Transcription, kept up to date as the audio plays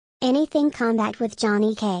Anything Combat with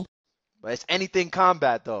Johnny K. But it's anything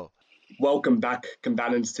combat though. Welcome back,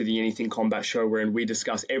 combatants, to the Anything Combat Show, wherein we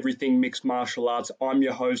discuss everything mixed martial arts. I'm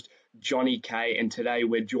your host, Johnny K, and today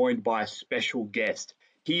we're joined by a special guest.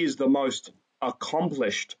 He is the most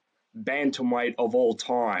accomplished bantamweight of all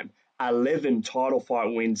time. 11 title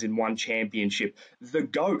fight wins in one championship. The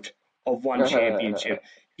GOAT of one championship.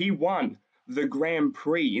 He won the Grand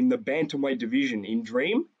Prix in the bantamweight division in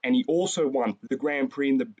Dream, and he also won the Grand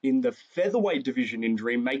Prix in the featherweight division in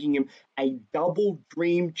Dream, making him a double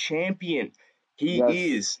Dream champion. He Yes,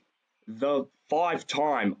 is the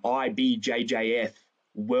 5-time IBJJF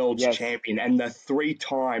World yes. Champion and the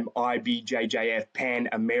 3-time IBJJF Pan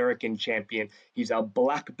American Champion. He's a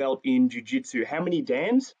black belt in Jiu-Jitsu. How many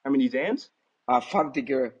dans? How many dans? 5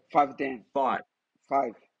 degree, 5 10, Five.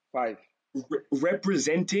 5.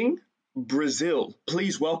 Representing Brazil,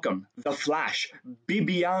 please welcome the Flash,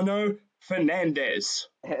 Bibiano Fernandes.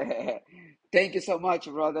 Thank you so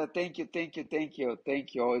much, brother. Thank you.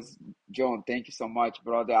 Always, John. Thank you so much,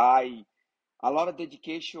 brother. A lot of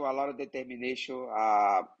dedication, a lot of determination.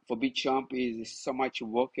 For big champ is so much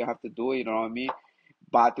work you have to do. You know what I mean?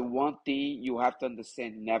 But one thing you have to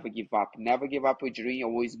understand: never give up. Never give up your dream.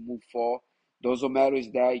 Always move forward. Doesn't matter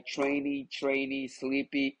is that training,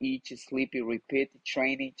 sleepy, eat, sleepy, repeat,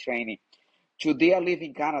 training. Today I live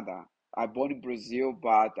in Canada. I born in Brazil,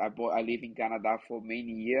 but I live in Canada for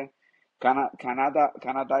many years. Canada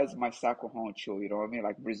is my second home too. You know what I mean?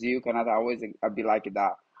 Like Brazil, Canada, always I be like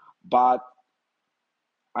that. But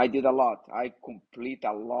I did a lot. I complete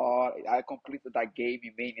a lot. I completed that game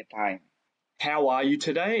in many times. How are you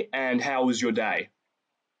today, and how was your day?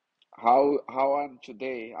 How I'm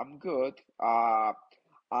today? I'm good.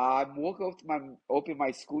 I'm working out open my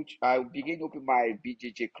school. I begin open my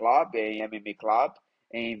BJJ club and MMA club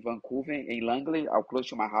in Vancouver, in Langley, close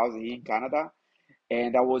to my house here in Canada.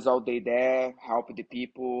 And I was all day there, helping the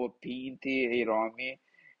people, paint, you know what I mean?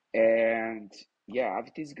 And yeah,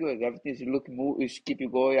 everything's good. Everything's looking, is keeping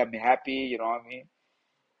going. I'm happy, you know what I mean?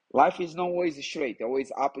 Life is not always straight,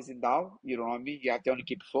 always ups and down. You know what I mean? You have to only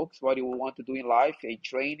keep focused what you want to do in life and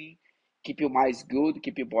training. Keep your minds good,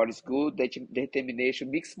 keep your bodies good,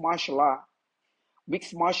 determination. Mixed martial art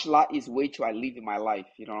is way to I live in my life.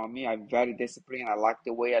 You know what I mean? I'm very disciplined. I like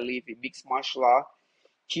the way I live. In mixed martial art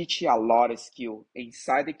teach you a lot of skill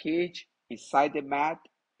inside the cage, inside the mat,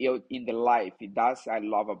 in the life. That's I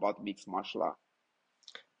love about mixed martial art.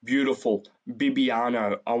 Beautiful.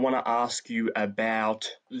 Bibiano, I want to ask you about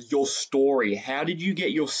your story. How did you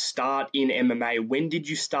get your start in MMA? When did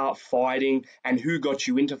you start fighting, and who got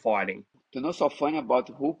you into fighting? To know so funny about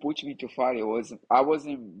who put me to fight, I was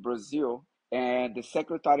in Brazil, and the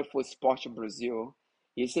secretary for sport in Brazil,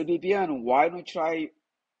 he said, Bibiano, why don't try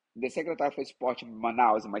the secretary for sport in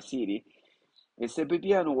Manaus, my city? He said,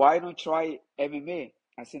 Bibiano, why don't try MMA?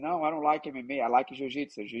 I said, no, I don't like MMA. I like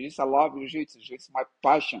jiu-jitsu. Jiu-jitsu, I love jiu-jitsu. Jiu-jitsu is my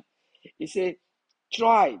passion. He said,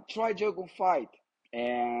 try jungle fight.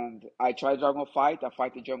 And I tried jungle fight. I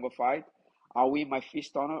fight the jungle fight. I win my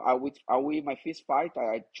fist honor. I win my fist fight.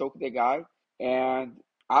 I choke the guy. And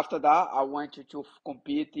after that, I went to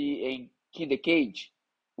compete in the cage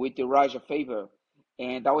with the Raja Favor.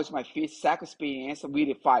 And that was my first second experience with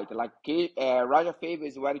the fight. Like Raja Favor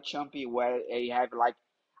is very champion where he have like,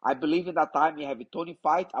 I believe in that time he have a 20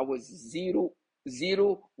 fight. I was zero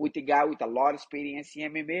with the guy with a lot of experience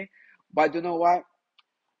in MMA. But you know what?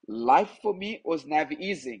 Life for me was never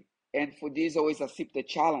easy. And for this, I always accept the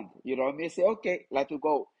challenge. You know what I mean? I say, okay, let it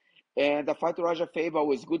go. And the fight to Raja Faber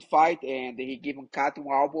was good fight. And he gave him cut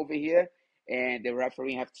one elbow over here. And the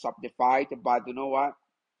referee have to stop the fight. But you know what?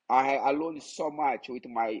 I learned so much with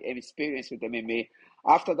my experience with MMA.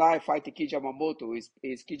 After that, I fight Kid Yamamoto.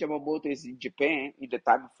 Kid Yamamoto is in Japan in the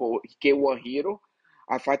time for K1 Hero.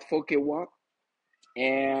 I fight for K1.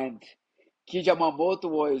 And Kid Yamamoto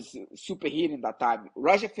was super hit in that time.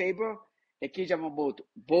 Roger Faber and Kid Yamamoto,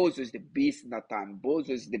 both was the beast in that time. Both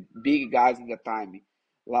was the big guys in that time.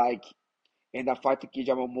 Like, and I fight Kid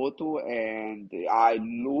Yamamoto and I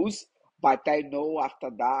lose. But I know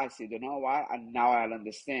after that, I said, you know what? And now I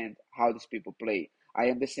understand how these people play.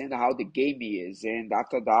 I understand how the game is. And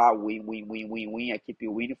after that, win. I keep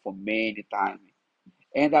winning for many times.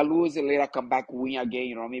 And I lose and later come back win again,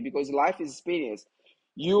 you know what I mean? Because life is experience.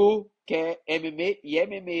 You can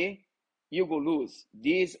MMA, you go lose.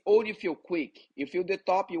 This only feel quick. You feel the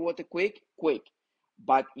top, you want it quick.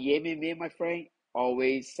 But MMA, my friend,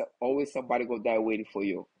 always somebody go there waiting for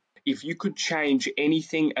you. If you could change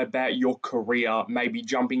anything about your career, maybe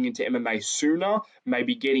jumping into MMA sooner,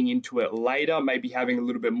 maybe getting into it later, maybe having a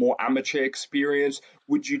little bit more amateur experience,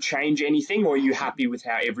 would you change anything, or are you happy with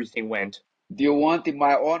how everything went? Do you want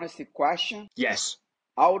my honest question? Yes.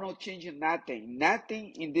 I will not change nothing.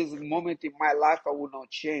 Nothing in this moment in my life I will not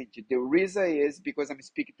change. The reason is because I'm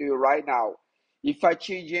speaking to you right now. If I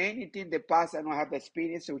change anything in the past, I don't have the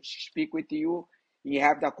experience to speak with you and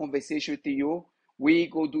have that conversation with you. You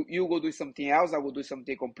go do something else, I will do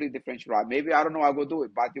something completely different, right? Maybe I don't know, I will do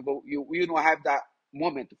it, but you don't have that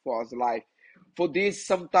moment for us life. For this,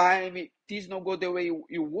 sometime things don't go the way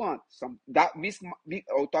you want.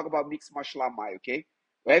 I'll talk about mixed martial art, okay?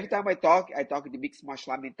 Every time I talk the mixed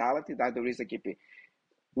martial art mentality. That's the reason I keep it.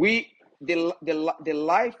 The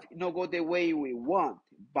life not go the way we want,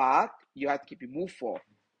 but you have to keep it move for.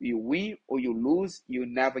 You win or you lose, you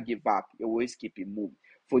never give up. You always keep it move.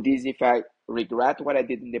 For this, if I regret what I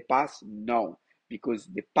did in the past, no, because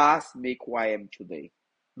the past make who I am today.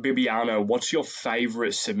 Bibiano, what's your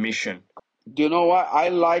favorite submission? Do you know what I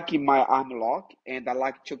like in my arm lock, and I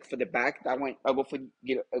like choke for the back. I go for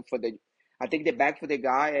for the I take the back for the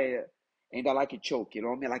guy, and I like a choke. You know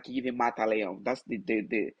what I mean? Like even mata leão. That's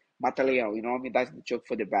the mata leão. You know what I mean? That's the choke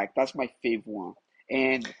for the back. That's my favorite one.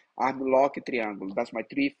 And arm lock triangle. That's my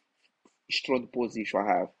three strong position I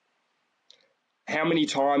have. How many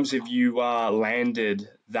times have you landed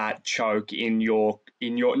that choke in your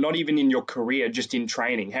not even in your career, just in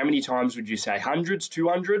training? How many times would you say? Hundreds,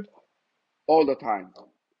 200? All the time,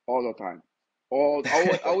 all the time.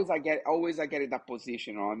 Always I get in that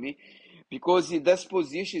position, you know what I mean? Because in this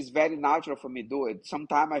position is very natural for me to do it.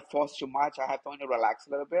 Sometimes I force too much, I have to only relax a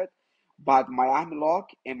little bit. But my arm lock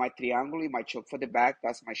and my triangle, my choke for the back,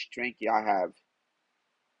 that's my strength I have.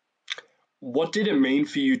 What did it mean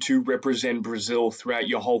for you to represent Brazil throughout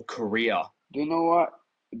your whole career? Do you know what?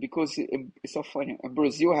 Because it's so funny. In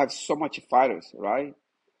Brazil have so much fighters, right?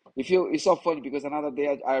 It's so funny because another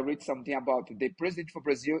day I read something about the president for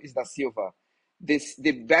Brazil is da Silva.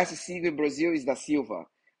 The best singer in Brazil is da Silva.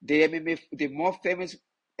 The more famous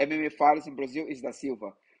MMA fighters in Brazil is da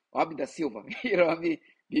Silva. I'm da Silva. You know what I mean?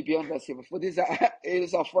 Bibiano da Silva. For this, it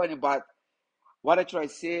is so funny, but what I try to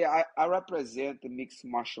say, I represent the mixed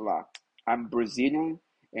martial art. I'm Brazilian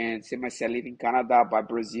and say myself live in Canada, but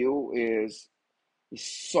Brazil is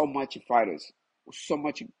so much fighters, so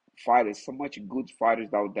much fighters, so much good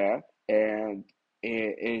fighters out there, and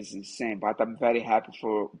it is insane. But I'm very happy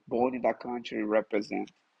for born in that country and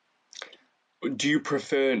represent. Do you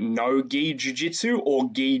prefer no gi jiu-jitsu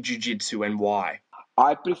or gi jiu-jitsu, and why?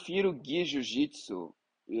 I prefer gi jiu-jitsu,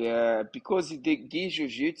 yeah, because the gi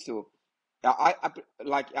jiu-jitsu,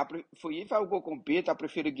 for if I go compete, I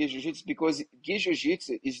prefer gi jiu-jitsu because gi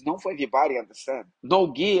jiu-jitsu is not for everybody understand.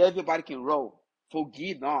 No gi, everybody can roll. For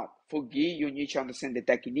gi, not. For gi, you need to understand the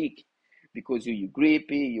technique because you grip,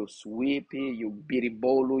 you sweep, you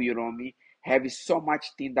berimbolo, you know what I mean? Have so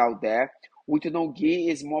much thing out there. With no gi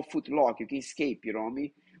is more foot lock, you can escape, you know what I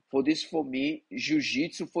mean? For this, for me,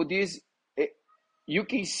 jiu-jitsu, for this, eh, you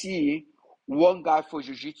can see one guy for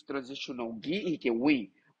jiu-jitsu transition no gi, he can win.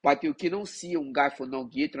 But you cannot see um guy for no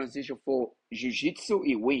gi transition for jiu-jitsu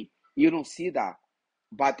and win. You don't see that.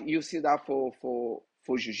 But you see that for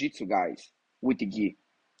jiu-jitsu guys with the gi.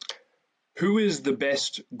 Who is the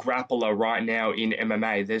best grappler right now in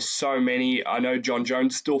MMA? There's so many. I know John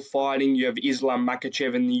Jones still fighting. You have Islam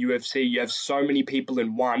Makhachev in the UFC. You have so many people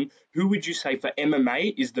in one. Who would you say for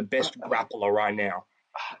MMA is the best grappler right now?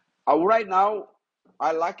 Right now,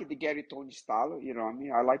 I like the Gary Tony style. You know what I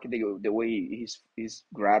mean? I like the way he's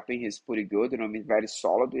grappling. He's pretty good. You know what I mean? Very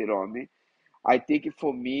solid. You know what I mean? I think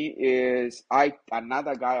for me is I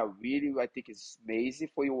another guy I think is amazing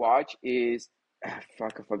for you watch is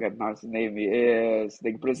fuck I forget now his name is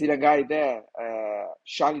the Brazilian guy there,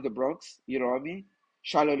 Charlie the Bronx. You know what I mean?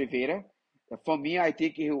 Charlie Oliveira. For me, I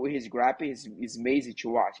think his grappling is amazing to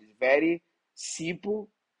watch. It's very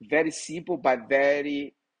simple but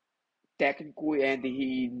very technical, and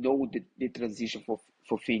he know the transition for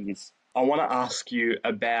fitness. I want to ask you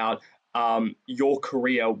about your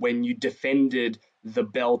career when you defended the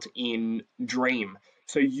belt in Dream.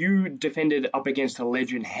 So you defended up against a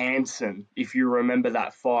legend, Hansen, if you remember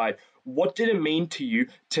that fight. What did it mean to you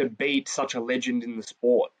to beat such a legend in the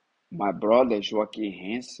sport? My brother Joaquim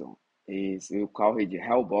Hanson is you call him the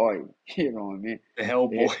Hellboy. You know what I mean? The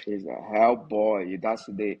Hellboy. It is a Hellboy. That's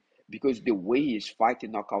the because the way he's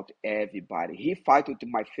fighting knock out everybody. He fight with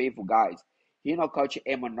my favorite guys. He knock out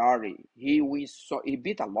Emanari. He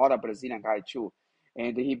beat a lot of Brazilian guys too.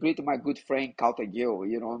 And he beat my good friend Caltagil,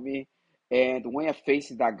 you know what I mean? And when I face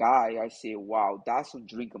that guy, I say, wow, that's a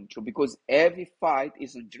dream come true. Because every fight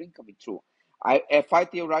is a dream coming true.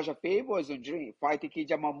 Fighting Raja Fable is a dream. Fighting Kid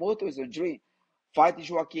Yamamoto is a dream. Fighting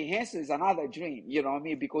Joaquim Hansen is another dream. You know what I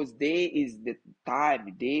mean? Because they is the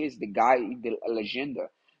time. They is the guy in the legenda.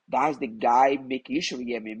 That's the guy make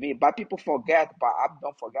history in MMA. But people forget, but I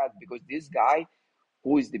don't forget because this guy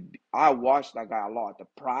who is I watched that guy a lot. The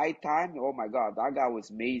Pride time, oh my God, that guy was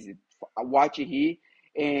amazing. Watching he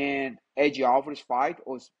and Eddie Alvarez fight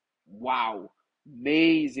was wow,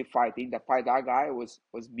 amazing fight. In the fight, that guy was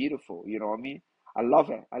beautiful. You know what I mean? I love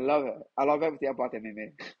it. I love it. I love everything about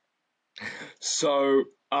MMA. So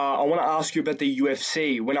I want to ask you about the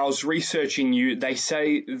UFC. When I was researching you, they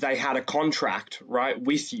say they had a contract, right,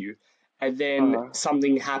 with you, and then Uh-huh.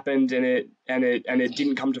 something happened and it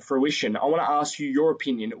didn't come to fruition. I want to ask you your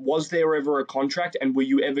opinion. Was there ever a contract, and were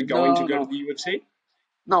you ever going to No, go to no. the UFC?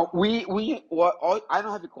 No, we well, I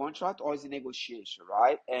don't have a contract or it's a negotiation,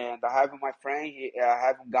 right? And I have my friend, I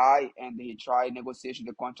have a guy, and he tried negotiation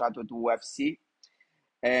the contract with the UFC,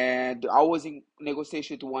 and I was in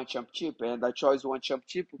negotiation to one championship, and I chose one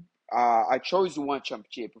championship. I chose one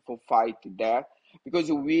championship for fight there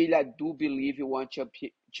because really I do believe one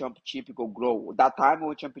championship will grow. That time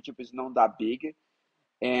one championship is not that big,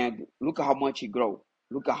 and look at how much it grow.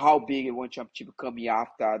 Look at how big one championship coming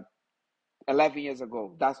after 11 years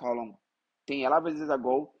ago. That's how long. 11 years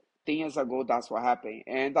ago, 10 years ago, that's what happened.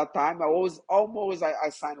 And that time I was almost, I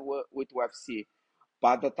signed with UFC.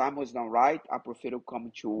 But the time was not right. I prefer to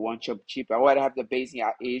come to one championship. I already have the base in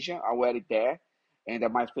Asia. I already there. And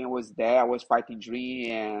my friend was there. I was fighting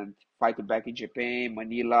Dream and fighting back in Japan,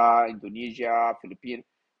 Manila, Indonesia, Philippines.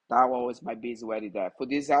 That was my base already there. For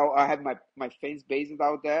this, I have my fans based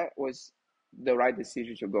out there. Was the right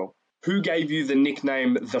decision to go. Who gave you the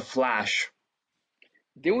nickname The Flash?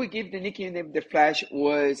 They will give the nickname The Flash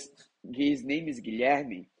was his name is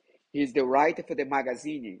Guilherme. He's the writer for the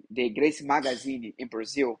magazine, the Grace magazine in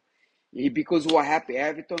Brazil. Because what happened,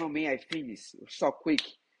 every tournament I finished so quick,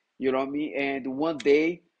 you know what I mean? And one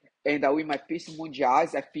day, and with my first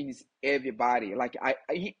mundials, I finished everybody. Like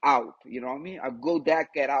he out, you know what I mean? I go there,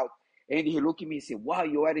 get out. And he looked at me and said, wow,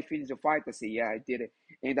 you already finished the fight? I said, yeah, I did it.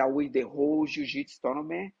 And I win the whole jiu-jitsu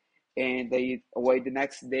tournament. And the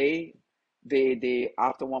next day, they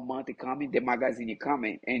after 1 month coming, the magazine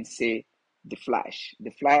coming and say the Flash,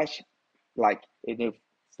 like in the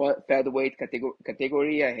featherweight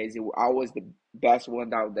category, I was the best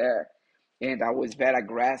one out there, and I was very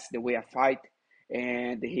aggressive the way I fight,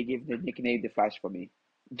 and he gave the nickname the Flash for me.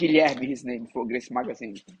 Guilherme, his name for Grace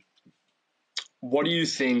magazine. What do you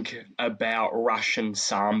think about Russian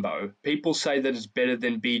Sambo? People say that it's better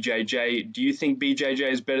than BJJ. Do you think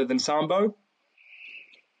BJJ is better than Sambo?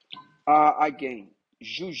 Again,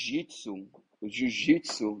 jiu-jitsu,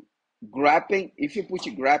 grappling. If you put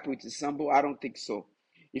grappling with sambo, I don't think so.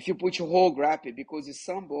 If you put your whole grappling, because the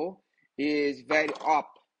sambo is very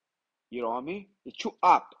up, you know what I mean? It's too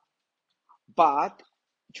up. But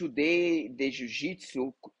today, the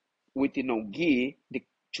jiu-jitsu with the no-gi, the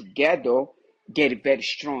together get very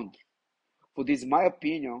strong. For this, my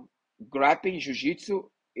opinion, grappling jiu-jitsu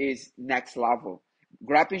is next level.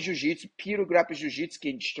 Grappling jiu-jitsu, pure grappling jiu-jitsu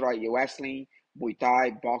can destroy you. Wrestling, Muay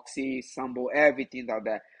Thai, boxing, sambo, everything like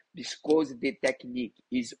that. Because the technique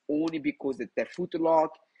is only because the foot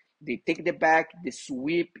lock, they take the back, the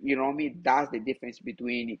sweep, you know what I mean? That's the difference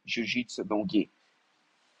between jiu-jitsu and no-gi.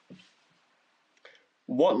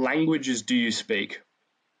 What languages do you speak?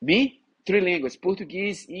 Me, three languages,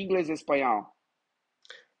 Portuguese, English, Espanol.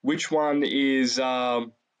 Which one is, I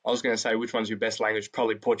was going to say, which one's your best language?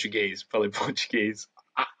 Probably Portuguese. Probably Portuguese.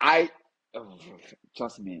 I oh,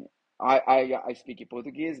 trust me, I speak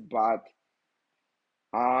Portuguese, but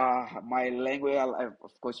my language,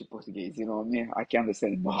 of course, is Portuguese. You know what I mean? I can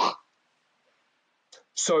understand more.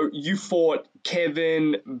 So you fought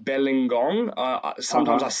Kevin Bellingong.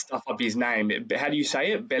 Sometimes I Uh-huh. stuff up his name. How do you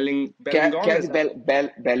say it? Bellingong? Is Kevin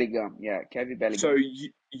that? Bellingham. Yeah, Kevin So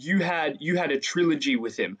Bellingham. you had a trilogy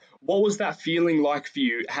with him. What was that feeling like for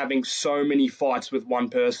you, having so many fights with one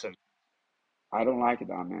person? I don't like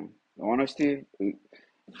that, man. Honestly,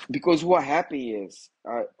 because what happened is,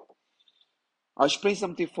 I'll explain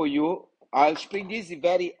something for you. I'll explain this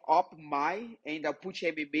very up my and I'll put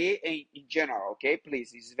MMA in general, okay?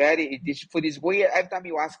 Please. It's very this for this way. Every time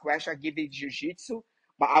you ask question, I give it jiu-jitsu,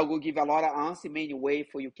 but I will give a lot of answer many way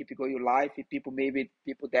for you keep it going your life. If people maybe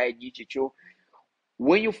people that need you to.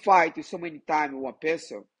 When you fight so many times with one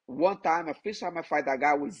person, one time, the first time I fight that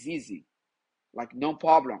guy was easy, like no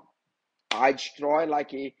problem. I destroy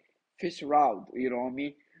like a first round, you know what I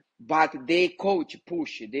mean? But they coach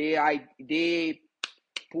push, they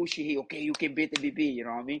push he, okay, you can beat the BB, you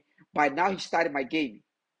know what I mean? But now he started my game.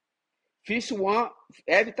 First one,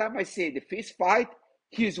 every time I say the first fight,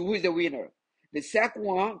 he's who is the winner. The second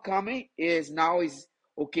one coming is now is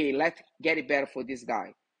okay, let's get it better for this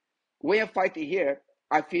guy. When I fight here,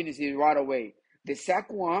 I finish it right away. The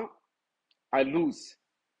second one, I lose.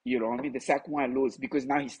 You know what I mean? The second one I lose because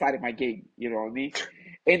now he started my game. You know what I mean?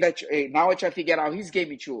 And now I try to figure out his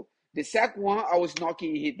game too. The second one, I was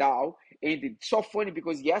knocking him down. And it's so funny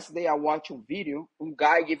because yesterday I watched a video. Un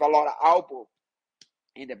guy gave a lot of elbow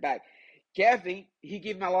in the back. Kevin, he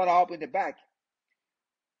gave me a lot of elbow in the back.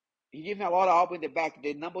 He gave me a lot of elbow in the back,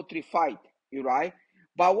 the number 3 fight, you right?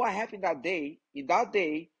 But what happened that day, in that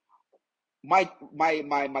day, my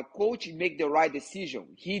coach make the right decision.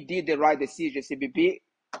 He did the right decision. He said, "BB,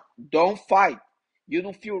 don't fight. You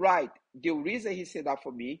don't feel right." The reason he said that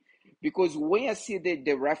for me, because when I see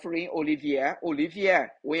the referee, Olivier,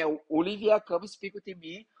 when Olivier comes speak with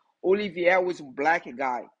me, Olivier was a black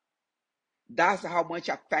guy. That's how much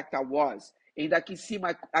affect I was. And I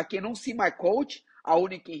cannot see my coach, I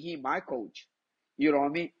only can hear my coach. You know what I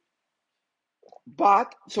mean?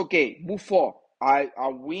 But it's okay. Move forward. I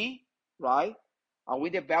win, right? I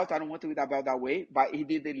win the belt. I don't want to win the belt that way. But he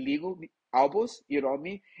did the legal elbows, you know what I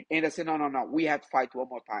mean? And I said, no, no, no. We have to fight one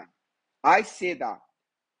more time. I said that.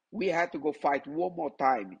 We had to go fight one more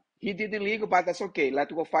time. He didn't legal, but that's okay.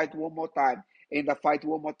 Let's go fight one more time. And I fight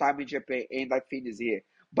one more time in Japan. And I finish here.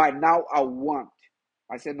 But now I want.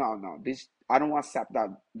 I said, no, no. I don't accept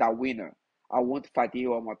that winner. I want to fight here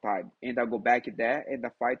one more time. And I go back there and I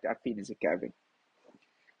fight. I finish Kevin.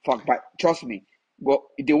 Fuck, but trust me,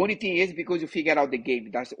 the only thing is because you figure out the game.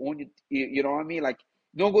 That's the only, you know what I mean? Like,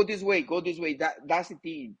 don't go this way, go this way. That's the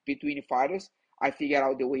thing between the fighters. I figure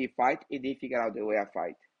out the way he fight, and they figure out the way I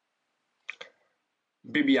fight.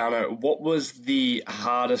 Bibiano, what was the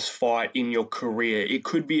hardest fight in your career? It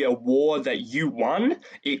could be a war that you won.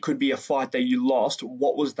 It could be a fight that you lost.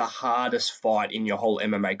 What was the hardest fight in your whole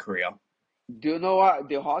MMA career? Do you know what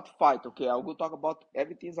the hot fight? Okay, I'll go talk about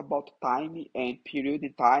everything's about time and period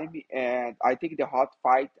in time. And I think the hot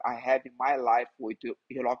fight I had in my life with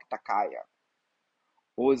Hiroki Takaya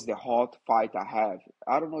was the hot fight I have.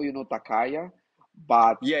 I don't know, you know Takaya,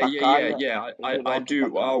 but Takaya, Yeah. I Hiroki do.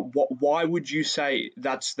 Takaya, Why would you say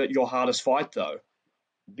that's your hardest fight though?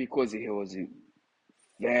 because he was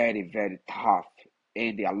very, very tough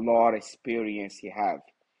and a lot of experience he have.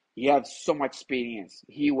 He have so much experience.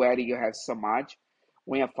 He where you have so much.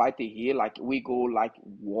 When I fight here, like we go like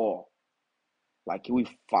war. Like we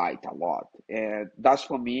fight a lot. And that's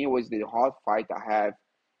for me was the hard fight I have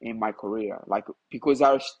in my career. Like because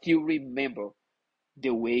I still remember the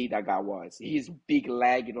way that guy was. His big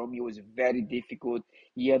leg, you know, it was very difficult.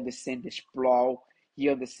 He understand the sprawl. He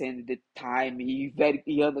understand the time. He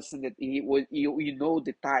understand that he know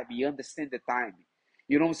the time. He understand the time.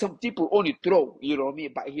 You know, some people only throw, you know what I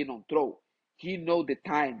mean, but he don't throw. He know the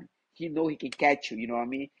time. He know he can catch you, you know what I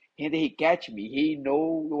mean? And he catch me. He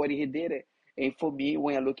know what he did. And for me,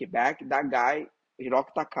 when I look back, that guy, Hiroki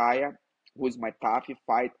Takaya, was my toughest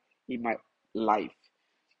fight in my life.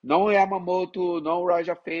 Não Yamamoto, não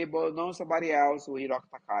Roger Faber, não somebody else, o Hiroki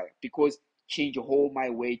Takaya, because changed whole my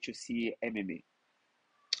way to see MMA.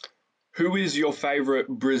 Who is your favorite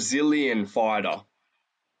Brazilian fighter?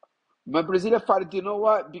 My Brazilian fighter, do you know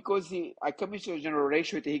what? Because I come into a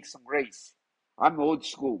generation with Rickson Grace. I'm old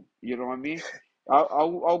school, you know what I mean?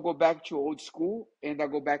 I'll go back to old school and I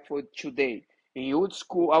go back for today. In old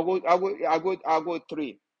school, I'll go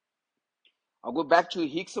three. I'll go back to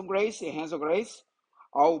Rickson Grace and Renzo Grace.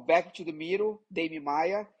 I'll back to the middle, Demi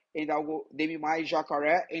Maia, and I'll go Demi Maia,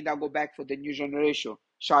 Jacare, and I'll go back for the new generation,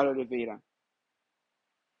 Charles Oliveira.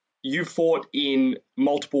 You fought in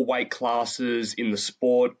multiple weight classes in the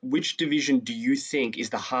sport. Which division do you think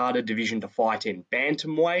is the harder division to fight in,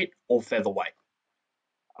 bantamweight or featherweight?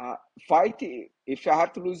 Uh, Fight, if I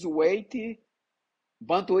have to lose weight,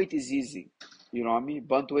 bantamweight is easy. You know what I mean?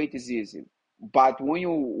 Bantamweight is easy. But when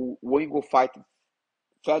you go fight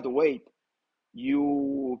featherweight,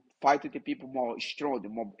 you fight with the people more strong,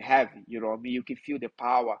 more heavy. You know what I mean? You can feel the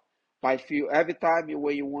power. But I feel every time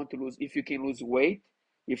when you want to lose, if you can lose weight,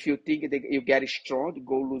 if you think that you get strong,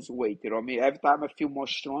 go lose weight. You know what I mean? Every time I feel more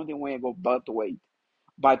strong than when I go butt weight.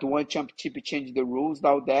 But one championship changed the rules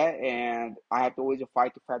down there, and I have to always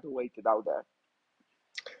fight to featherweight down there.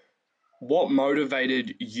 What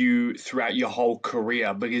motivated you throughout your whole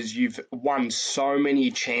career? Because you've won so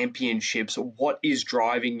many championships. What is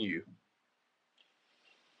driving you?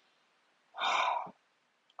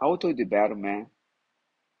 I want to do better, man.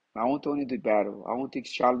 I want to only do better. I want to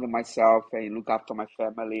challenge myself and look after my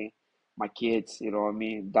family, my kids. You know what I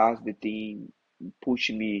mean? That's the thing. Push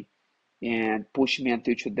me and push me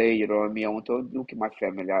until today. You know what I mean? I want to look at my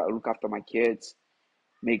family. I look after my kids,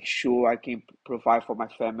 make sure I can provide for my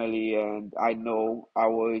family. And I know I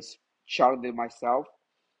was challenging myself.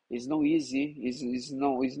 It's not easy. It's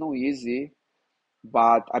not easy.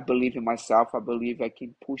 but I believe in myself. I believe I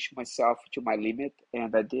can push myself to my limit,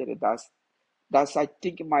 and I did it. That's I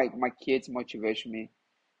think my kids motivate me,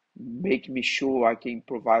 make me sure I can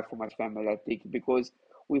provide for my family. I think because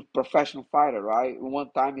with professional fighter, right?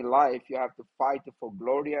 One time in life you have to fight for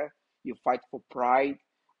gloria, you fight for pride,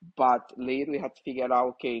 but later you have to figure out,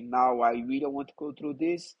 okay, now I really want to go through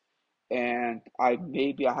this, and I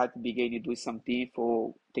had to begin to do something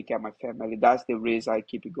for take care of my family. That's the reason I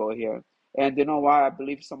keep it going here. And you know why? I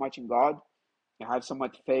believe so much in God. I have so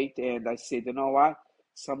much faith, and I said, you know what?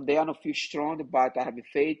 Someday I don't feel strong, but I have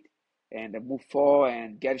faith, and I move forward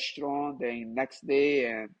and get strong. Then next day,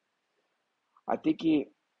 and I think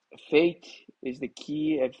faith is the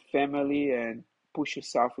key, and family, and push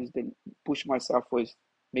myself was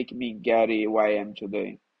making me get where I am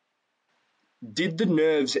today. Did the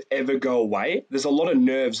nerves ever go away? There's a lot of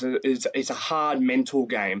nerves. It's a hard mental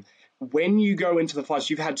game. When you go into the fights,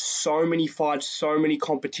 you've had so many fights, so many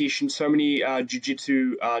competitions, so many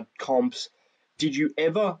jiu-jitsu comps. Did you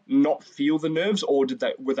ever not feel the nerves, or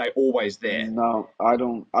were they always there? No, I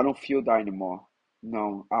don't feel that anymore.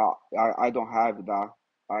 No, I don't have that.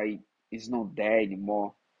 I It's not there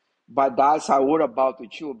anymore. But that's I worry about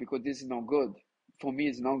it too because this is not good. For me,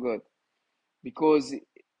 it's not good because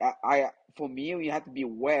for me we have to be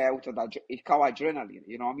aware of that. It's called adrenaline.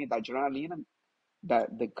 You know what I mean? The adrenaline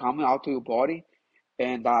that coming out of your body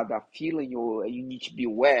and the feeling you need to be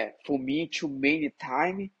aware. For me, too many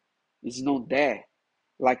time is not there.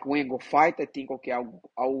 Like when I go fight, I think okay, I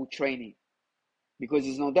will train because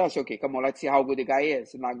it's not there. So okay, come on, let's see how good the guy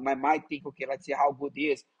is. And like my mind think, okay, let's see how good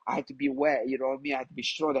he is. I have to be aware, you know what I mean? I have to be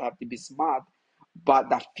strong, I have to be smart. But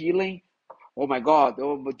that feeling, oh my God,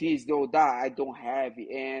 oh but this, oh that, I don't have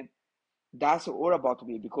it. And that's all about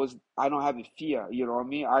me because I don't have a fear. You know what I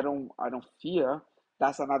mean? I don't fear.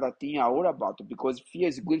 That's another thing I worry about because fear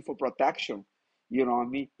is good for protection. You know what I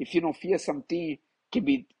mean? If you don't fear something, can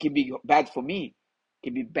be bad for me,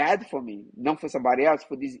 can be bad for me, not for somebody else.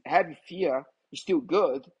 For this having fear is still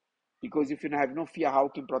good because if you have no fear, how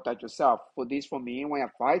can you protect yourself? For this, for me, when I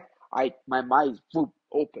fight, I my mind is boop,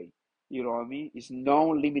 open. You know what I mean? It's no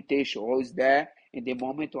limitation, always there in the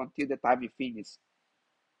moment until the time it finishes.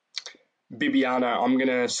 Bibiano, I'm going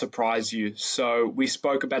to surprise you. So we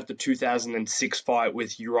spoke about the 2006 fight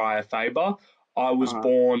with Uriah Faber. I was Uh-huh.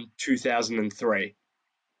 born 2003.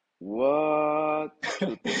 What?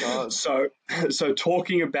 2000? So, so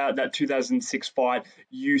talking about that 2006 fight,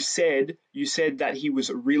 you said that he was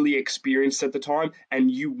really experienced at the time, and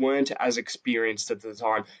you weren't as experienced at the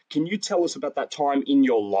time. Can you tell us about that time in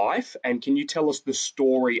your life, and can you tell us the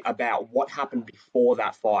story about what happened before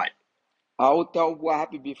that fight? I'll tell what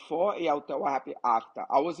happened before and I'll tell what happened after.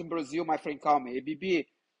 I was in Brazil, my friend called me. Hey, BB,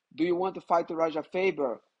 do you want to fight Raja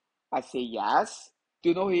Faber? I say, yes. Do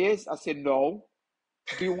you know who he is? I said, no.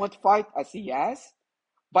 Do you want to fight? I said, yes.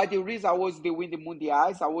 But the reason I was the win the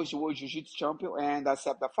Mundiais, I was World Jiu-Jitsu champion and I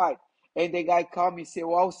accept the fight. And the guy called me and said,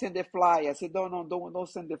 well, send the fly. I said, no, no, don't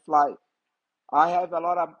send the fly. I have a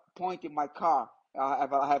lot of point in my car. I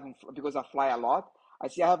have because I fly a lot. I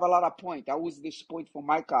see I have a lot of point. I use this point for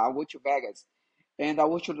my car. I went to Vegas, and I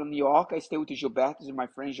went to New York. I stayed with Gilberto, my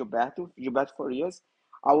friend Gilberto for years.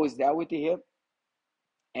 I was there with him,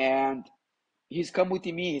 and he's come with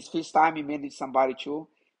me. His first time he met somebody too.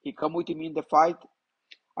 He come with me in the fight.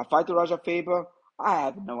 I fight Roger Faber. I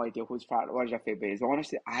have no idea who's Roger Faber is.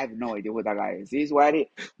 Honestly, I have no idea who that guy is. He's very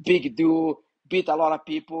big dude, beat a lot of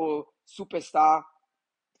people, superstar.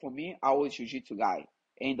 For me, I was jiu-jitsu guy,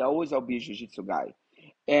 and I always will be a jiu-jitsu guy.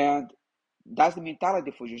 And that's the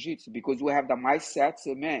mentality for jiu-jitsu because we have the mindset,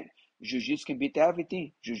 say, man, jiu-jitsu can beat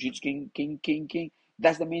everything. Jiu-jitsu can.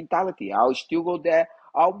 That's the mentality. I'll still go there.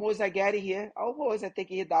 Almost I get it here. Almost I take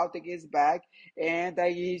it down, take his back, and I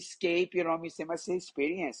escape, you know, me say my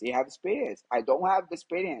experience. He have experience. I don't have the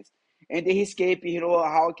experience. And then he escape, you know,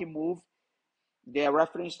 how I can move. The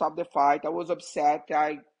referee stopped the fight. I was upset.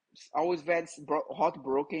 I was very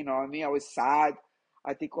heartbroken. You know what I mean? I was sad.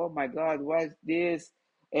 I think, oh my God, what is this?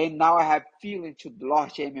 And now I have feeling to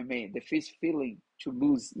lose MMA. The first feeling to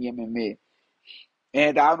lose MMA.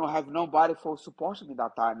 And I don't have nobody for support me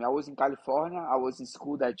that time. I was in California. I was in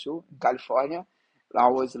school there too, in California. I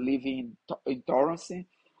was living in Torrance.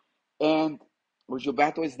 And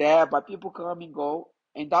Gilberto was there, but people come and go.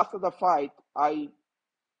 And after the fight, I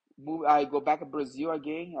go back to Brazil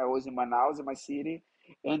again. I was in Manaus, in my city,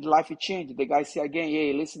 and life changed. The guy said again,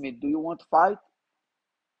 "Hey, listen, me, do you want to fight?"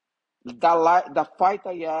 The fight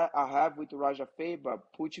I have with Raja Faber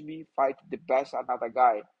put me fight the best another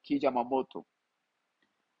guy, Kid Yamamoto,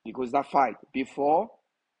 because that fight before,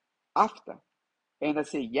 after, and I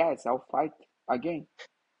say yes, I'll fight again,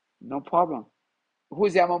 no problem.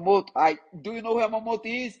 who's Yamamoto? Do you know who Yamamoto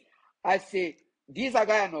is? I say, this a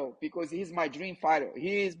guy I know because he's my dream fighter.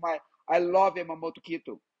 I love Yamamoto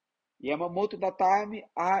Kito. Yamamoto that time,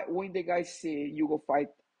 when the guy say you go fight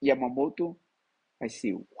Yamamoto, I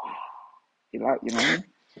say, wow. You know what I mean?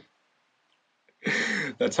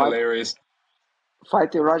 That's Fight, hilarious.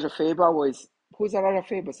 fighting Raja Faber was, who's a Raja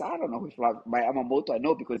Faber? So I don't know if by Yamamoto I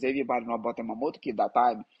know because everybody know about Yamamoto Kid that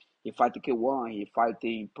time. He fight K1, he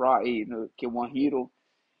fighting K1 Hero.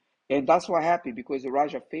 And that's what happened because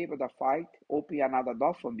Raja Faber, the fight, opened another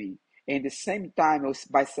door for me. And the same time, it was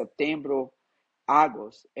by September,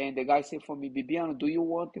 August, and the guy said for me, Bibiano, do you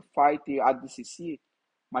want to fight at the CC?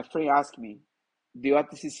 My friend asked me, do you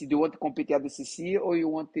want to CC? Do you want to compete at the CC or you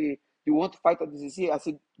want to fight at the CC? I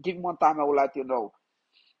said, give me one time, I will let you know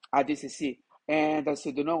at the CC. And I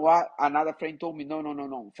said, you know what? Another friend told me,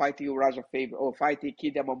 no, fight you Raja Faber or fight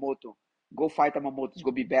Kid Yamamoto. Go fight Yamamoto. It's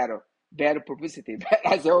gonna be better publicity.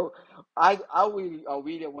 I said, oh, I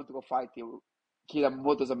really want to go fight you. Kid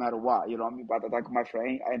Yamamoto doesn't matter what, you know what I mean? But I talked my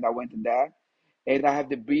friend and I went in there and I have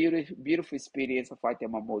the beautiful experience of fighting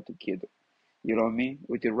Yamamoto Kid. You know what I mean?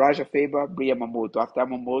 With the Raja Faber, bring Yamamoto. After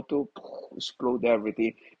Yamamoto, explode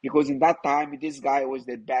everything. Because in that time, this guy was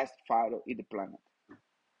the best fighter in the planet.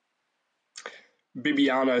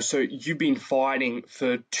 Bibiano, so you've been fighting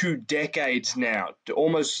for 2 decades now,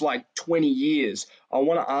 almost like 20 years. I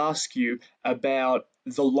want to ask you about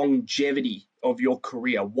the longevity of your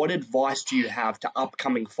career. What advice do you have to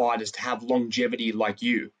upcoming fighters to have longevity like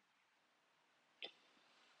you?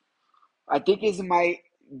 I think it's my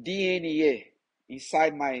DNA,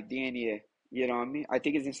 inside my DNA. You know what I mean? I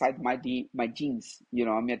think it's inside my genes. You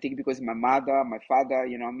know what I mean? I think because my mother, my father,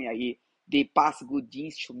 you know what I mean? They pass good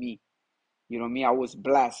genes to me. You know what I mean? I was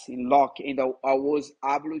blessed in luck, and I was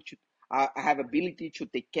able to. I have ability to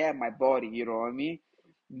take care of my body. You know what I mean?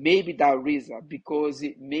 Maybe that reason, because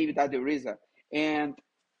maybe that the reason, and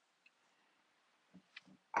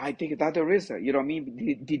I think that the reason, you know what I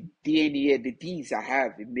mean? The DNA, the things I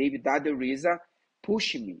have, maybe that the reason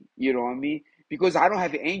pushing me, you know what I mean? Because I don't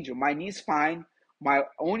have an angel. My knee's fine. My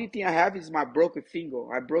only thing I have is my broken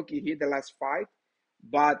finger. I broke it here the last fight,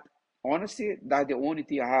 but honestly, that's the only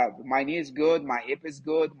thing I have. My knee is good, my hip is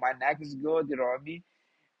good, my neck is good, you know what I mean?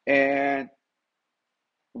 And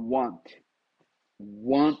want,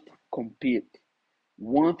 want compete,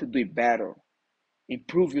 want to do better,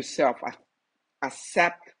 improve yourself,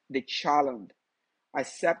 accept the challenge,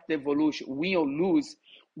 accept the evolution. Win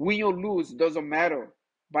or lose doesn't matter.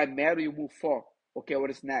 By matter, you move forward. Okay, what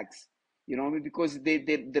is next? You know what I mean? Because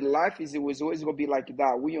the life is it was always gonna be like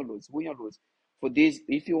that. Win or lose, win or lose. For this,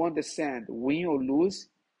 if you understand, win or lose,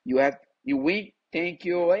 you win. Thank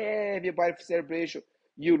you, hey, everybody for celebration.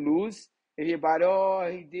 You lose, everybody. Oh,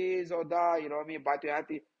 he this or that. You know what I mean? But you have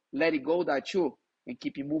to let it go that too and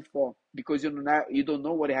keep it move forward because you don't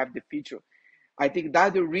know what you have the future. I think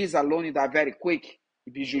that the reason alone that very quick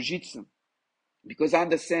be jiu-jitsu because I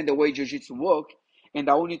understand the way jiu-jitsu work and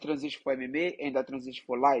I only transition for MMA and I transition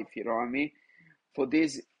for life, you know what I mean? For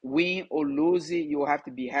this win or lose, you have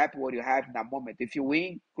to be happy what you have in that moment. If you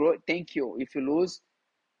win, thank you. If you lose,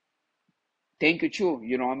 thank you too.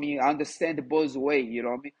 You know what I mean? I understand the both way, you know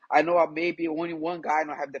what I mean? I know maybe only one guy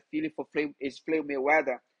don't have the feeling for Floyd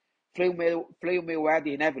Mayweather. Floyd Mayweather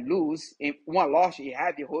he never lose. And one loss he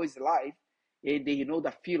had the whole his life. And he know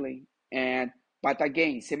the feeling. And but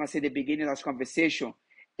again, same as I said at the beginning of this conversation,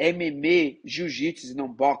 MMA, jiu-jitsu is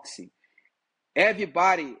not boxing.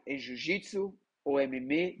 Everybody in jiu-jitsu or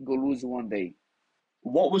MMA go lose one day.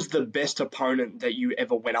 What was the best opponent that you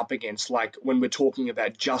ever went up against, like when we're talking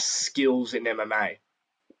about just skills in MMA?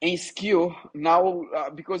 In skill now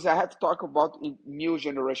because I have to talk about new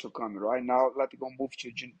generation coming right now. Let's go move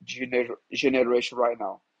to generation right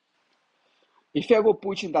now. If I go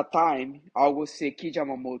put in that time, I will say Kid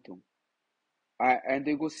Yamamoto. And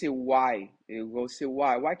they go say why. They go say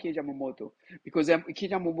why. Why Kid Yamamoto? Because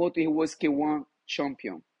Kid Yamamoto he was K1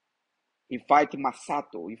 champion. He fight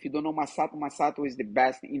Masato. If you don't know Masato, Masato is the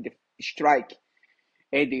best in the strike.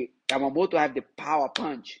 And the Yamamoto have the power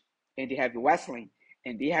punch. And they have wrestling.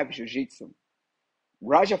 And they have jiu-jitsu.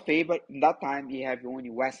 Raja Faber, in that time, he have only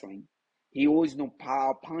wrestling. He always no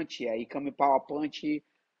power punch here. He come in power punch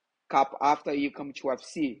cup after he come to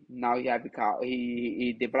UFC. Now he have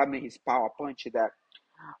he developed his power punch there.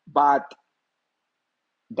 But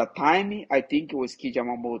the time I think it was Kid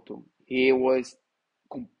Yamamoto. He was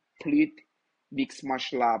complete mixed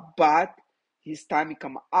martial art, but his time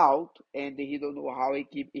come out and he don't know how he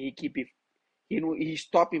keep it. He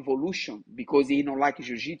stop evolution because he don't like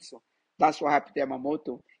jiu-jitsu. That's what happened to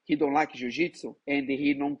Yamamoto. He don't like jiu-jitsu and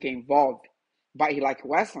he don't get involved. But he like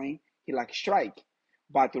wrestling, he like strike.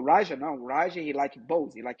 But Raja, no, Raja, he like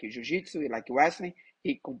both. He like jiu-jitsu, he like wrestling,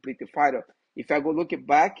 he complete fighter. If I go look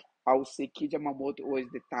back, I would say Kid Yamamoto was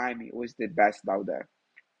the time, was the best out there.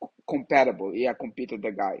 Compatible, yeah, competed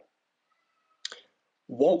the guy.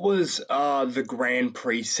 What was the Grand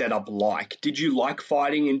Prix setup like? Did you like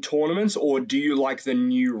fighting in tournaments, or do you like the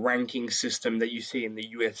new ranking system that you see in the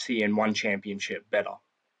UFC and One Championship better?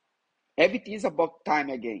 Everything is about time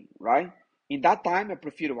again, right? In that time, I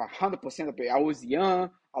prefer 100%. I was young,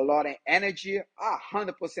 a lot of energy. 100%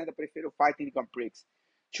 I prefer to fight in Grand Prix.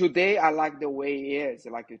 Today, I like the way it is,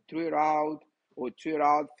 like a 3 round or 2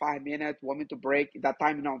 round, 5 minutes, 1 minute break. That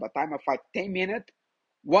time, no, that time I fight 10 minutes,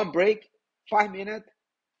 one break, 5 minutes.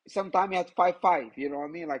 Sometimes I had 5-5, you know what I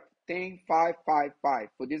mean? Like 10, 5, 5, 5.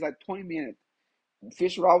 For this, like 20 minutes.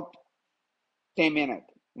 First round, 10 minutes.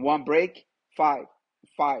 One break, 5,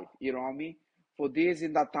 5. You know what I mean? For this,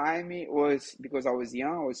 in that time, it was because I was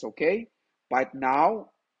young, it was okay. But now,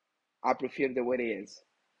 I prefer the way it is.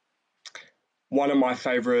 One of my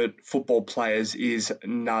favorite football players is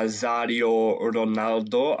Nazario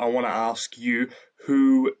Ronaldo. I want to ask you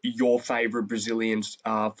who your favorite Brazilian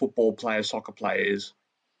football player, soccer player is.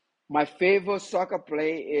 My favorite soccer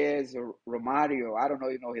play is Romario. I don't know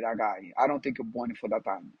if you know that guy. I don't think you're born for that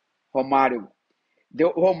time. Romario. The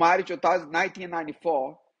Romario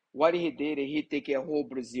 1994, what he did, he take a whole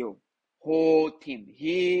Brazil, whole team.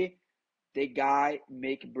 The guy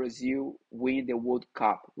make Brazil win the World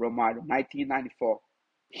Cup. Romario, 1994.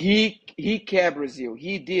 He care Brazil.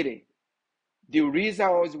 He did it. The reason I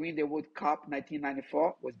was win the World Cup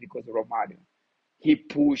 1994 was because of Romario. He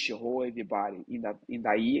pushed whole everybody in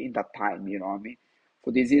that year, in that time, you know what I mean?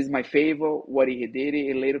 So this is my favorite, what he did.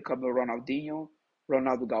 He later come Ronaldinho,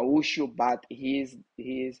 Ronaldo Gaúcho, but he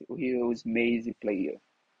was amazing player.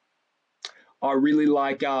 I really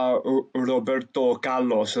like Roberto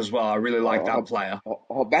Carlos as well. I really like that Uh, player.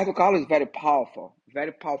 Roberto Carlos is very powerful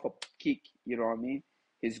kick, you know what I mean?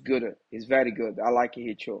 He's good, he's very good. I like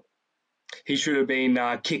it too. He should have been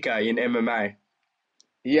kicker in MMA.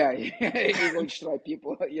 Yeah, he gonna destroy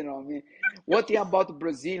people. You know what I mean? One thing about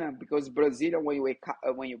Brazilian, because Brazilian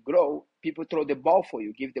when you grow, people throw the ball for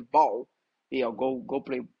you, give the ball, go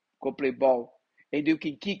play ball, and you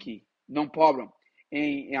can kick it, no problem.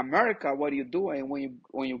 In America, what you do, and when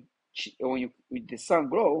the son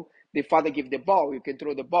grow, the father give the ball, you can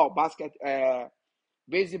throw the ball,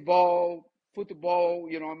 baseball, football,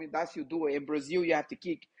 you know what I mean? That's you do it. In Brazil, you have to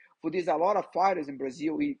kick. For there's a lot of fighters in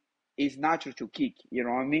Brazil, it's natural to kick, you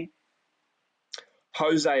know what I mean?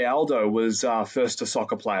 Jose Aldo was first a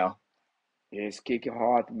soccer player. It's kicking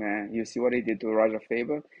hard, man. You see what he did to Roger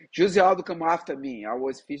Faber? Jose Aldo come after me. I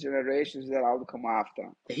was fifth generation, Jose Aldo come after.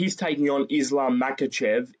 He's taking on Islam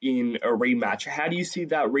Makhachev in a rematch. How do you see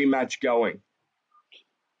that rematch going?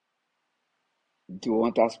 Do you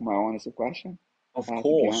want to ask my honest question? Of I have to be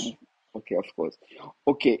course. honest. Okay, of course.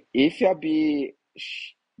 Okay, if I be,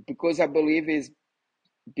 because I believe it's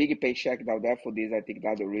big paycheck down there for this, I think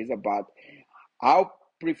that's the reason, but I'll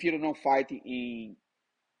prefer not fight in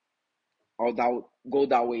or that go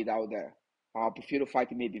that way down there. I prefer to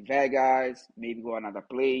fight maybe Vegas, maybe go another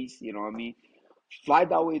place. You know what I mean? Fly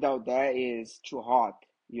that way down there is too hot.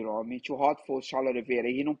 You know what I mean? Too hot for Charlotte Rivera.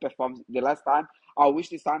 He don't perform the last time. I wish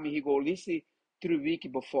this time he go at least 3 weeks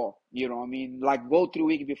before. You know what I mean? Like go 3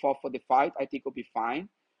 weeks before for the fight. I think it'll be fine.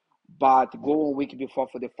 But go a week before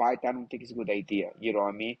for the fight, I don't think it's a good idea. You know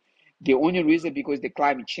what I mean? The only reason because the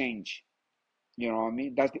climate change. You know what I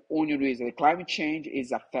mean? That's the only reason. The climate change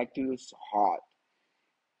is affecting us hard.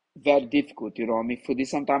 Very difficult, you know what I mean? For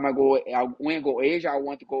this, sometime when I go Asia, I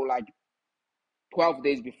want to go like 12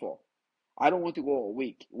 days before. I don't want to go a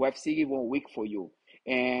week. UFC give 1 week for you.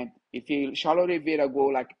 And if you, Charlotte Rivera go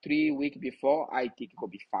like 3 weeks before, I think it will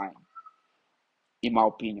be fine, in my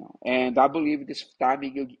opinion. And I believe this time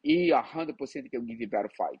he 100% can give you a better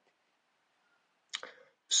fight.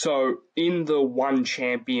 So, in the One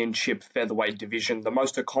Championship featherweight division, the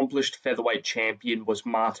most accomplished featherweight champion was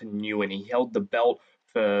Martin Nguyen. He held the belt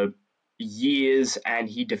for years and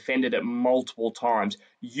he defended it multiple times.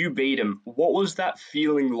 You beat him. What was that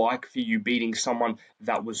feeling like for you beating someone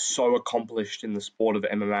that was so accomplished in the sport of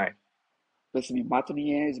MMA? Listen, Martin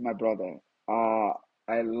is my brother. Uh,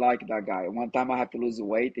 I like that guy. One time I have to lose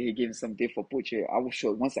weight. He gave me some tip for push it. I will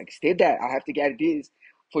show. Once I stay there, I have to get this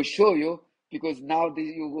for sure, you. Because now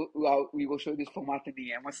this we go show this for Martin.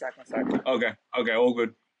 One second, one second. Okay, okay, all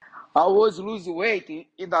good. I was lose weight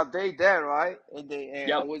in that day there, right? And I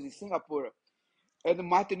Yep. was in Singapore. And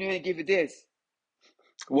Martin give you this.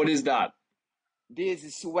 What is that? This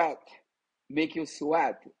is sweat. Make you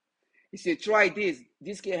sweat. He said, try this.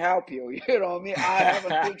 This can help you. You know what I mean? I have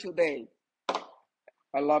a thing today.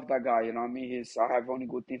 I love that guy. You know what I mean? I have only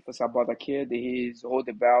good things to say about the kid. He's hold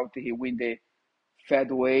the belt. He win the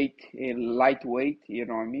featherweight and lightweight. You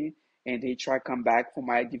know what I mean? And he try come back for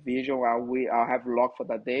my division. I'll have luck for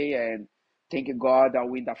the day, and thank God I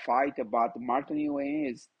win the fight. But Martin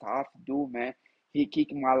Nguyen is tough dude, man. He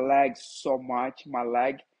kicked my leg so much, my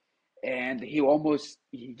leg, and he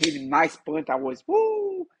gave a nice punch. I was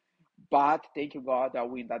woo, but thank you God I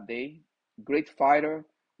win that day. Great fighter.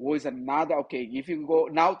 Was another okay. If you go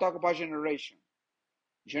now, talk about generation.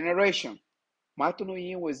 Martin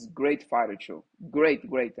Nguyen was great fighter too. Great,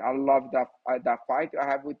 great. I love that fight I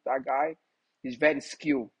have with that guy. He's very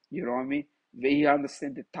skilled. You know what I mean? He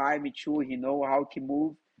understand the timing too. He know how to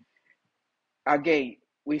move. Again,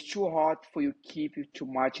 it's too hard for you keep you too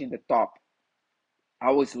much in the top. I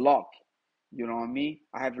was luck. You know what I mean?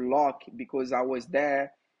 I have luck because I was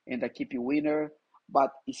there and I keep a winner. But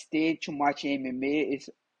stay too much in MMA,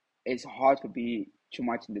 it's hard to be too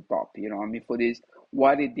much in the top. You know what I mean? For this,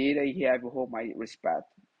 what he did, he have all my respect.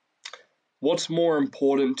 What's more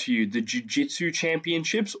important to you, the jiu-jitsu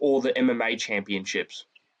championships or the MMA championships?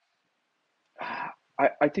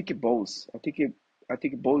 I think it both. I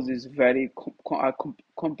think both is very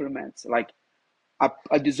complements. Like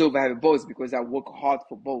I deserve to have both because I work hard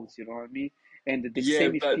for both. You know what I mean? And the Yeah,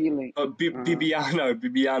 same feeling. but Uh,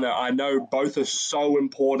 Bibiano, I know both are so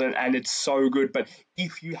important and it's so good, but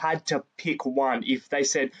if you had to pick one, if they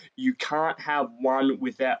said you can't have one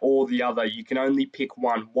without all the other, you can only pick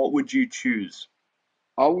one, what would you choose?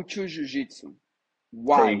 I would choose jiu-jitsu. There you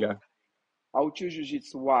Why? go. I would choose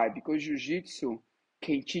jiu-jitsu. Why? Because jiu-jitsu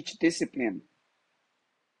can teach discipline.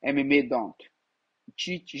 MMA don't.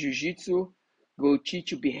 Teach jiu-jitsu go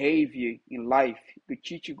teach you behavior in life. Go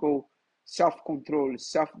teach you go self-control,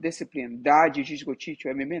 self-discipline. That jiu-jitsu go teach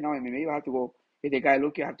you. MMA no, MMA you have to go. If the guy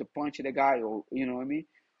look, you have to punch the guy, or you know what I mean.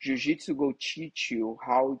 Jiu-jitsu go teach you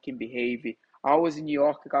how you can behave. I was in New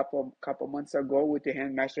York a couple months ago with the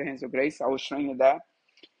Master Hands of Grace. I was training there,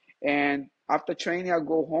 and after training, I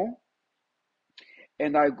go home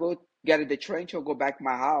and I go get the train to go back to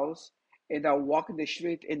my house, and I walk in the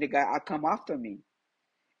street, and the guy I come after me.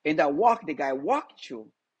 And I walk, the guy walked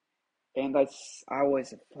you. And I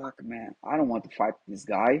was, fuck, man, I don't want to fight this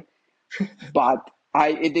guy. But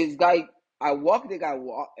this guy, I walk, the guy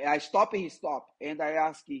walk, I stop, and he stop. And I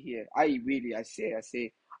ask you here, I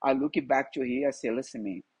say, I look it back to here, I say, listen,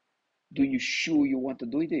 man, do you sure you want to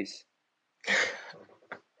do this?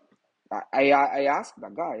 I ask the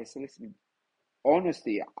guy, I say, listen,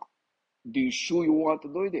 honestly, do you sure you want to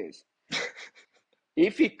do this?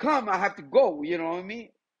 If he come, I have to go, you know what I mean?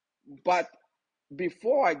 But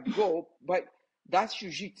before I go, but that's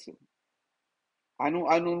jiu-jitsu. I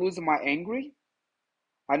don't lose my angry.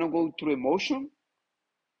 I don't go through emotion.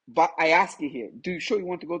 But I ask you here, do you sure you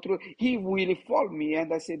want to go through? He really followed me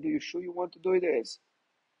and I said, do you sure you want to do this?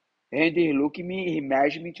 And he look at me, he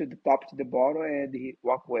measured me to the top to the bottom and he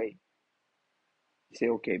walk away. He said,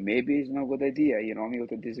 okay, maybe it's not a good idea, you know what I mean,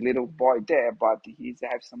 with this little boy there, but he's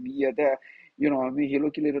have some year there, you know what I mean? He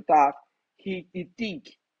look a little tough. He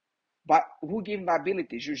think, but who give him the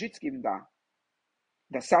ability? Jiu-jitsu give him that.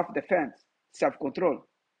 The self-defense, self-control.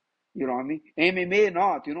 You know what I mean? MMA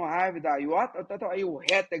not, you don't have that. You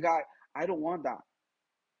hit the guy. I don't want that.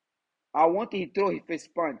 I want him to throw his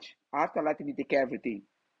first punch after letting me take everything.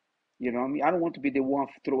 You know what I mean? I don't want to be the one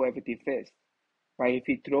to throw everything first. But if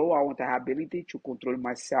he throw, I want the ability to control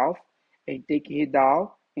myself and take it down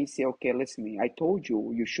and say, okay, listen, I told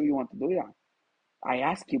you, you sure you want to do that? I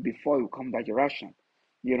asked you before you come that direction.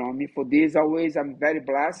 You know what I mean? For this always, I'm very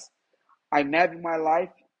blessed. I never in my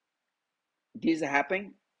life this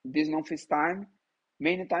happen. This not first time.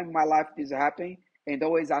 Many times in my life this happen. And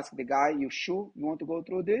always ask the guy, you sure you want to go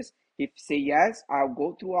through this? If say yes, I'll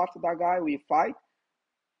go through after that guy. We fight.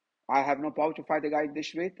 I have no power to fight the guy in the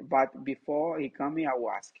street, but before he come in, I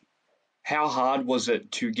will ask him. How hard was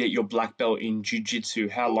it to get your black belt in jiu-jitsu?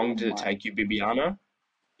 How long Oh did it my. take you, Bibiano?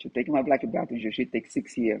 To take my black belt in jiu-jitsu takes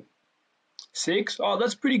 6 years. 6? Oh,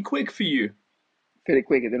 that's pretty quick for you. Very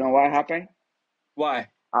quick. You know what happened? Why?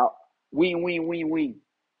 I win.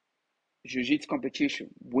 Jiu-jitsu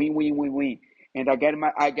competition. Win. And I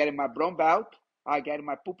get my brown belt. I get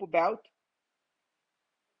my purple belt.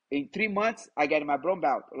 In 3 months, I get my brown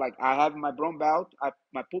belt. Like I have my brown belt,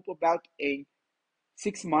 my purple belt in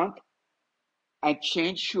 6 months. I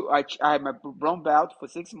change to I have my brown belt for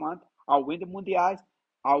 6 months. I win the mundials.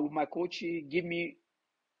 My coach give me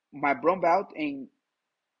my brown belt and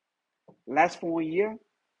last for 1 year,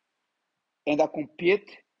 and I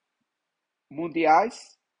compete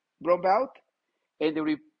mundials brown belt, and they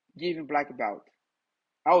give me black belt.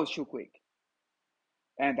 I was too quick,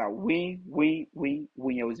 and win.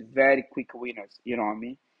 It was very quick winners, you know what I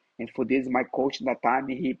mean? And for this, my coach at that time,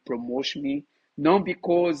 he promoted me, not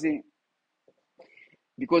because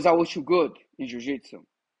I was too good in jiu-jitsu.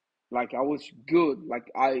 Like I was good.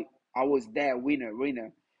 Like I was there,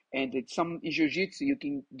 winner. And it's some in jiu-jitsu you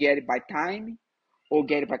can get it by time or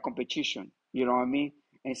get it by competition. You know what I mean?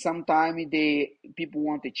 And sometimes they people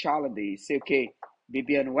want to challenge. They say, okay,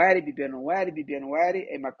 Bibiano ready, Bibiano ready,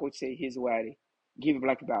 and my coach say he's ready. Give a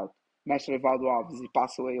black belt. Master Evaldo Alves, he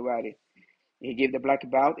passed away already. He gave the black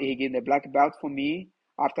belt. He gave the black belt for me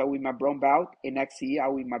after I win my brown belt, and next year I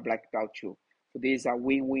win my black belt too. So this is a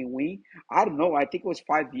win. I don't know. I think it was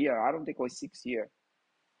 5 years. I don't think it was 6 years.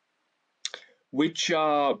 Which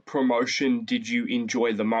promotion did you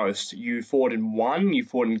enjoy the most? You fought in one, you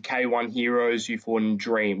fought in K1 Heroes, you fought in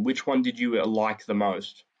Dream. Which one did you like the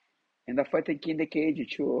most? And I fight in the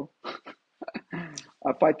cage too.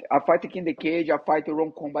 I fight in the cage. I fight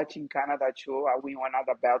Wrong Combat in Canada too. I win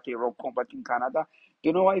another belt in Wrong Combat in Canada.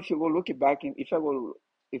 You know what? If you go look back, if I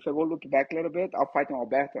go look back a little bit, I'll fight in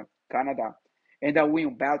Alberta, Canada, and I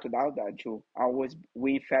win belt without that too. I was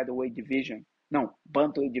win featherweight division, no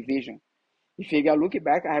bantamweight division. If you go look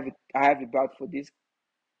back, I have a belt for this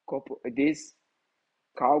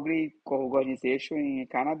Calgary organization in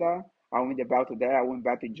Canada. I win the belt there. I win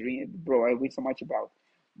belt in Dream, bro. I win so much belt.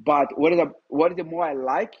 But what is the more I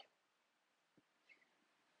like?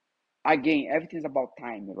 Again, everything's about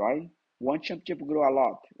time, right? One championship grow a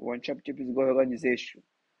lot. One championship is good organization.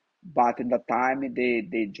 But in the time,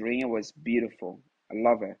 the dream was beautiful. I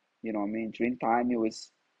love it. You know what I mean? Dream time, it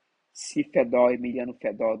was see Fedor, Emiliano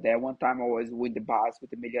Fedor. There one time I was with the bars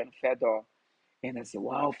with Emiliano Fedor. And I said,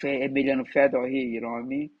 wow, Emiliano Fedor here, you know what I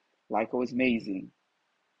mean? Like it was amazing.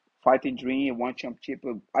 Fighting dream, one championship.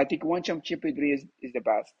 I think one championship dream is the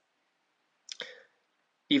best.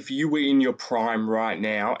 If you were in your prime right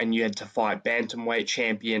now and you had to fight bantamweight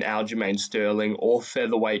champion Aljamain Sterling or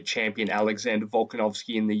featherweight champion Alexander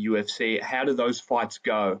Volkanovski in the UFC, how do those fights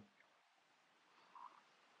go?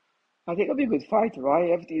 I think it'll be a good fight, right?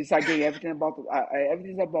 Everything is again,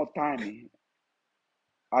 everything's about timing.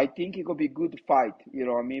 I think it could be good fight. You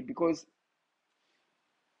know what I mean? Because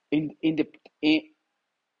in the in,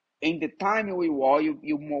 in the time we war,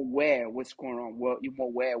 you more aware what's going on. Well, you more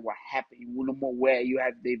aware what happened. You more aware. You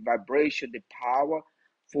have the vibration, the power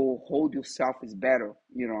for hold yourself is better.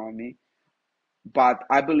 You know what I mean? But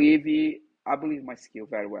I believe my skill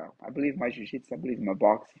very well. I believe my jiu-jitsu. I believe my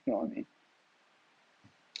boxing. You know what I mean?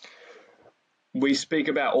 We speak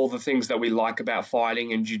about all the things that we like about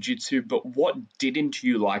fighting and jiu-jitsu, but what didn't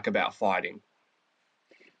you like about fighting?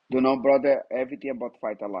 You know, brother, everything about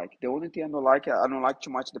fight I like. The only thing I don't like too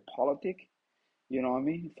much the politic. You know what I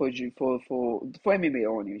mean? For MMA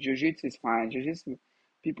only. Jiu-jitsu is fine. Jiu-jitsu,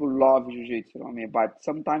 people love jiu-jitsu, you know what I mean? But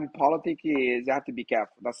sometimes politics is, you have to be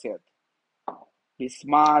careful. That's it. Be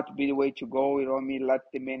smart, be the way to go, you know what I mean? Let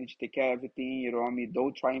the manager take care of everything, you know what I mean?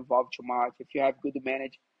 Don't try involve too much. If you have good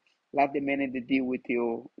manage, let the manager deal with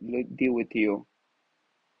you.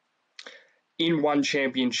 In one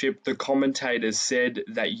championship, the commentators said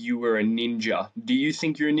that you were a ninja. Do you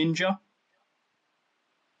think you're a ninja?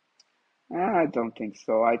 I don't think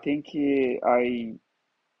so. I think I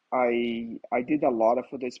did a lot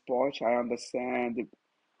for the sport. I understand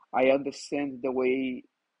the way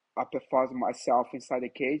I perform myself inside the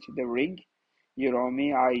cage, the ring. You know what I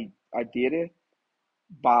mean? I did it,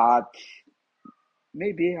 but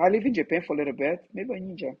maybe I live in Japan for a little bit. Maybe a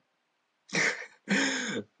ninja.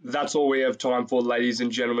 That's all we have time for, ladies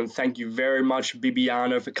and gentlemen. Thank you very much,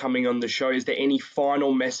 Bibiano, for coming on the show. Is there any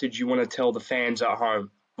final message you want to tell the fans at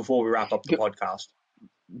home before we wrap up the Do, podcast?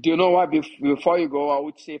 do you know what? Before you go, I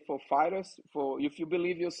would say for fighters, for if you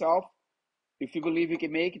believe yourself, if you believe you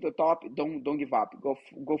can make it to the top, don't give up. Go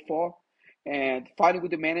for and fighting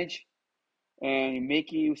with the manage and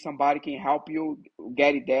make you somebody can help you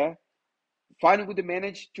get it there. Finding good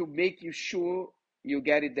manage to make you sure you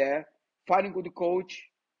get it there. Finding good coach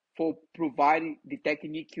for providing the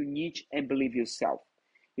technique you need and believe yourself.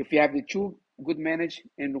 If you have the two good manage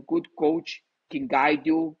and a good coach can guide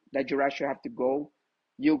you that direction you have to go,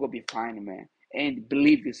 you're gonna be fine, man. And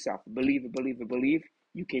believe yourself. Believe.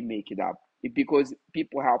 You can make it up. Because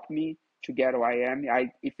people help me to get where I am.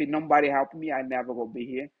 If nobody help me, I never will be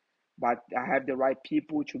here. But I have the right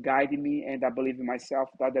people to guide me, and I believe in myself.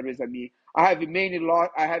 That there is a me. I have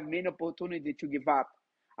many opportunity to give up.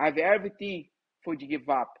 I have everything for to give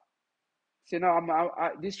up. So no,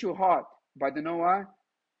 this too hard. But you know what?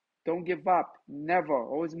 Don't give up. Never.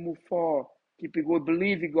 Always move forward. Keep it going.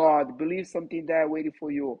 Believe in God. Believe something there waiting for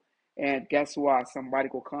you. And guess what? Somebody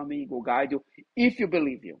will come in, will guide you. If you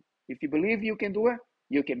believe you. If you believe you can do it,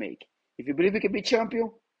 you can make. If you believe you can be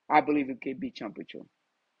champion, I believe you can be champion too.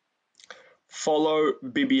 Follow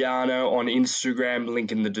Bibiano on Instagram,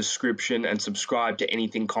 link in the description, and subscribe to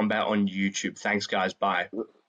Anything Combat on YouTube. Thanks, guys. Bye.